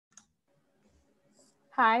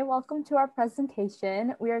Hi, welcome to our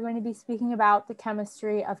presentation. We are going to be speaking about the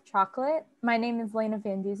chemistry of chocolate. My name is Lena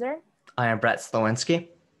van Duzer. I am Brett Slowinski.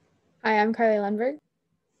 Hi, I'm Karli Lundberg.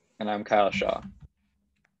 And I'm Kyle Shaw.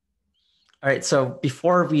 All right, so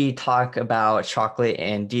before we talk about chocolate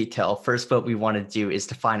in detail, first what we want to do is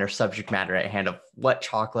define our subject matter at hand of what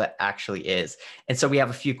chocolate actually is. And so we have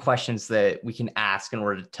a few questions that we can ask in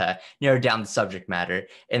order to narrow down the subject matter.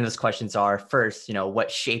 And those questions are, first, what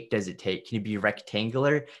shape does it take? Can it be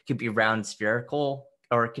rectangular? Can it be round, spherical?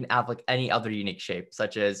 Or it can have like any other unique shape,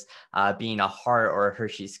 such as being a heart or a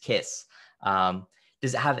Hershey's Kiss.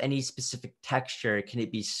 Does it have any specific texture? Can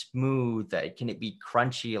it be smooth? Can it be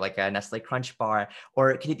crunchy like a Nestle Crunch bar?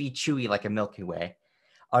 Or can it be chewy like a Milky Way?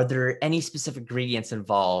 Are there any specific ingredients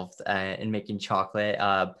involved in making chocolate?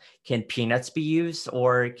 Can peanuts be used?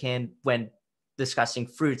 Or when discussing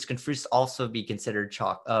fruits, can fruits also be considered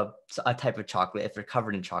a type of chocolate if they're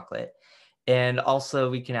covered in chocolate? And also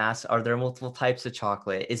we can ask, are there multiple types of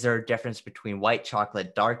chocolate? Is there a difference between white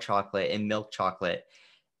chocolate, dark chocolate, and milk chocolate?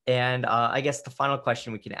 And I guess the final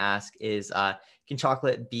question we can ask is, can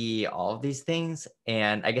chocolate be all of these things?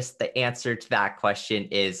 And I guess the answer to that question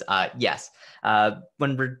is yes.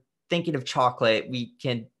 When we're thinking of chocolate, we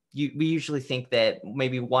usually think that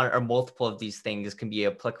maybe one or multiple of these things can be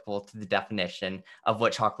applicable to the definition of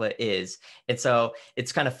what chocolate is. And so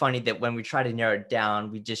it's kind of funny that when we try to narrow it down,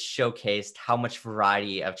 we just showcased how much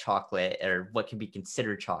variety of chocolate or what can be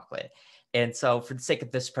considered chocolate. And so for the sake of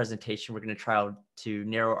this presentation, we're going to try to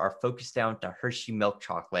narrow our focus down to Hershey milk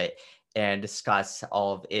chocolate and discuss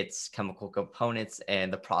all of its chemical components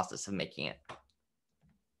and the process of making it.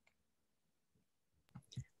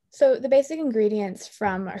 So the basic ingredients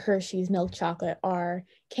from Hershey's milk chocolate are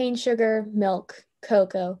cane sugar, milk,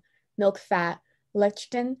 cocoa, milk fat,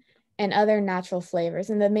 lecithin, and other natural flavors.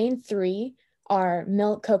 And the main three are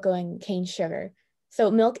milk, cocoa, and cane sugar. So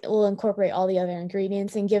milk will incorporate all the other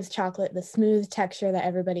ingredients and gives chocolate the smooth texture that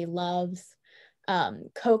everybody loves.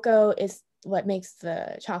 Cocoa is what makes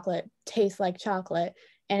the chocolate taste like chocolate,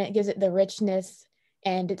 and it gives it the richness,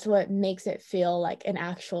 and it's what makes it feel like an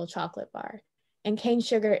actual chocolate bar. And cane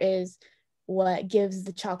sugar is what gives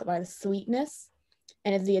the chocolate bar the sweetness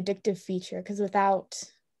and is the addictive feature, because without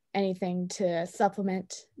anything to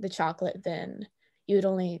supplement the chocolate, then you would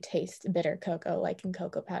only taste bitter cocoa, like in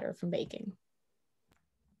cocoa powder from baking.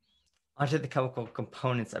 Onto the chemical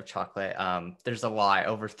components of chocolate, there's a lot,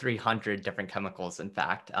 over 300 different chemicals, in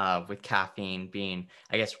fact, with caffeine being,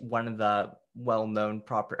 I guess, one of the well-known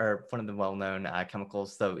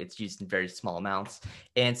chemicals, though it's used in very small amounts.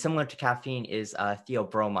 And similar to caffeine is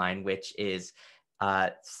theobromine, which is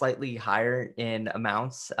slightly higher in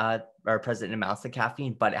amounts, or present in amounts than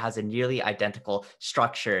caffeine, but it has a nearly identical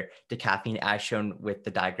structure to caffeine as shown with the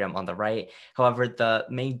diagram on the right. However, the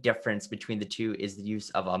main difference between the two is the use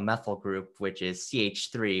of a methyl group, which is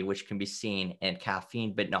CH3, which can be seen in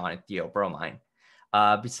caffeine, but not in theobromine.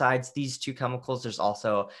 Besides these two chemicals, there's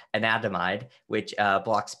also anandamide, which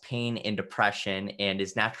blocks pain and depression and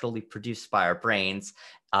is naturally produced by our brains.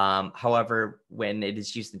 However, when it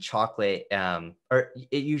is used in chocolate,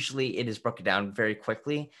 it is broken down very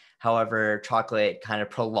quickly. However, chocolate kind of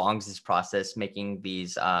prolongs this process, making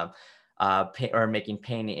these making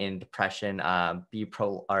pain and depression be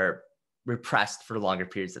repressed for longer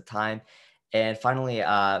periods of time. And finally,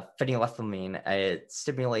 phenylethylamine, it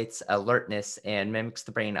stimulates alertness and mimics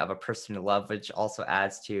the brain of a person in love, which also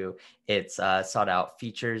adds to its sought out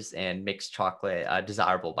features and makes chocolate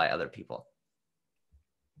desirable by other people.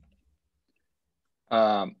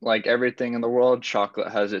 Like everything in the world,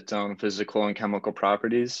 chocolate has its own physical and chemical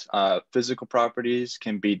properties. Physical properties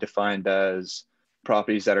can be defined as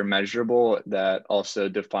properties that are measurable that also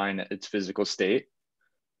define its physical state,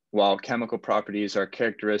 while chemical properties are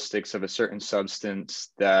characteristics of a certain substance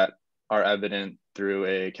that are evident through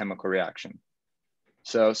a chemical reaction.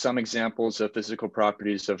 So some examples of physical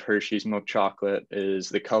properties of Hershey's milk chocolate is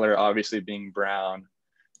the color obviously being brown,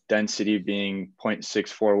 density being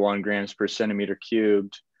 0.641 grams per centimeter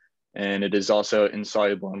cubed, and it is also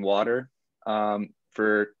insoluble in water.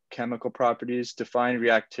 For chemical properties, define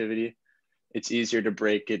reactivity, it's easier to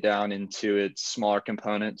break it down into its smaller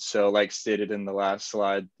components. So like stated in the last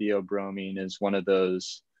slide, theobromine is one of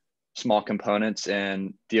those small components,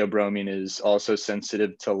 and theobromine is also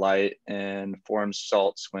sensitive to light and forms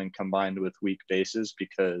salts when combined with weak bases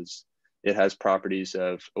because it has properties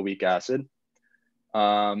of a weak acid.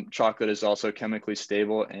 Chocolate is also chemically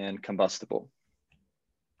stable and combustible.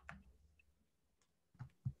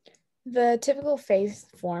 The typical phase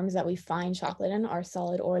forms that we find chocolate in are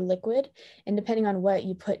solid or liquid, and depending on what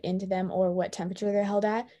you put into them or what temperature they're held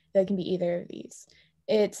at, they can be either of these.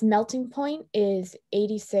 its melting point is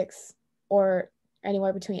 86 or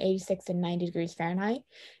anywhere between 86 and 90 degrees Fahrenheit.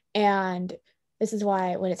 And this is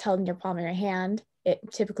why when it's held in your palm of your hand, it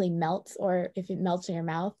typically melts, or if it melts in your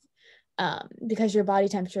mouth, because your body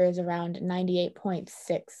temperature is around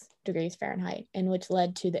 98.6 degrees Fahrenheit, and which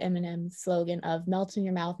led to the M&M slogan of melt in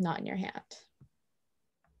your mouth, not in your hand.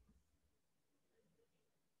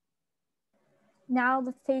 Now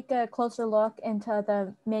let's take a closer look into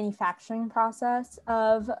the manufacturing process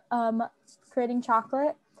of creating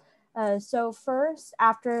chocolate. So first,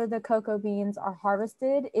 after the cocoa beans are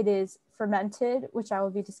harvested, it is fermented, which I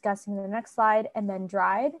will be discussing in the next slide, and then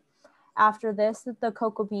dried. After this, the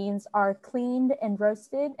cocoa beans are cleaned and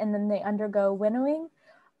roasted, and then they undergo winnowing,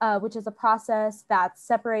 which is a process that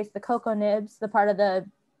separates the cocoa nibs, the part of the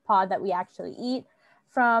pod that we actually eat,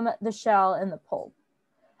 from the shell and the pulp.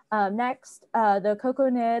 Next, the cocoa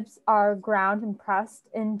nibs are ground and pressed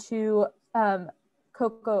into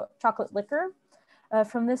cocoa chocolate liquor.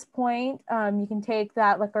 From this point, you can take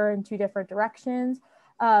that liquor in two different directions.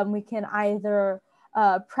 We can either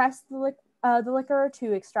press the liquor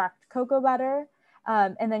to extract cocoa butter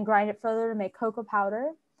and then grind it further to make cocoa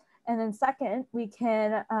powder. And then second, we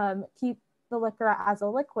can keep the liquor as a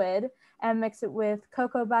liquid and mix it with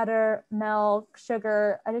cocoa butter, milk,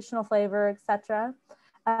 sugar, additional flavor, etc.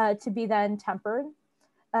 To be then tempered.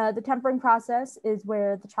 The tempering process is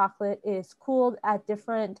where the chocolate is cooled at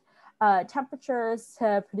different temperatures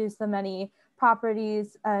to produce the many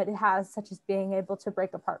properties it has, such as being able to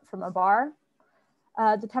break apart from a bar.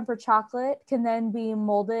 The tempered chocolate can then be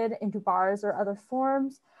molded into bars or other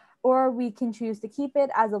forms, or we can choose to keep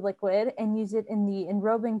it as a liquid and use it in the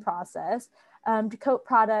enrobing process to coat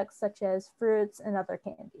products such as fruits and other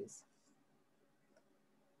candies.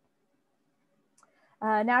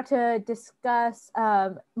 Now to discuss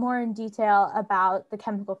more in detail about the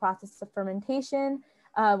chemical process of fermentation,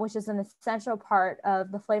 which is an essential part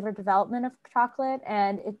of the flavor development of chocolate,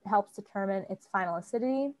 and it helps determine its final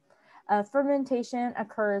acidity. Fermentation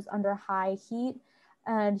occurs under high heat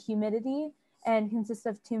and humidity and consists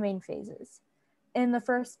of two main phases. In the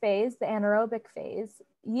first phase, the anaerobic phase,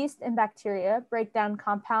 yeast and bacteria break down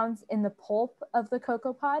compounds in the pulp of the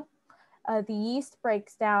cocoa pod. The yeast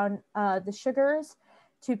breaks down the sugars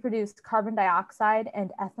to produce carbon dioxide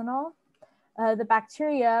and ethanol. The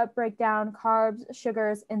bacteria break down carbs,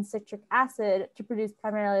 sugars, and citric acid to produce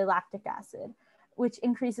primarily lactic acid, which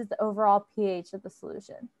increases the overall pH of the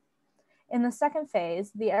solution. In the second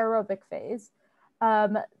phase, the aerobic phase,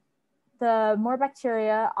 the more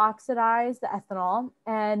bacteria oxidize the ethanol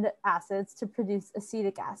and acids to produce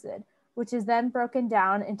acetic acid, which is then broken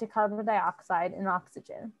down into carbon dioxide and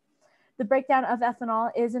oxygen. The breakdown of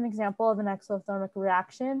ethanol is an example of an exothermic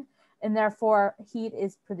reaction, and therefore heat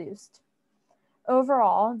is produced.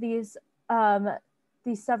 Overall, these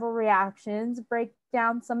several reactions break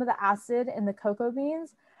down some of the acid in the cocoa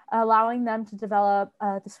beans, allowing them to develop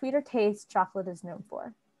the sweeter taste chocolate is known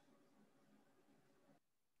for.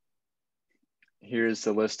 Here's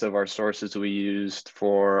the list of our sources we used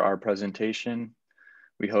for our presentation.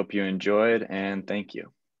 We hope you enjoyed, and thank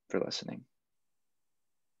you for listening.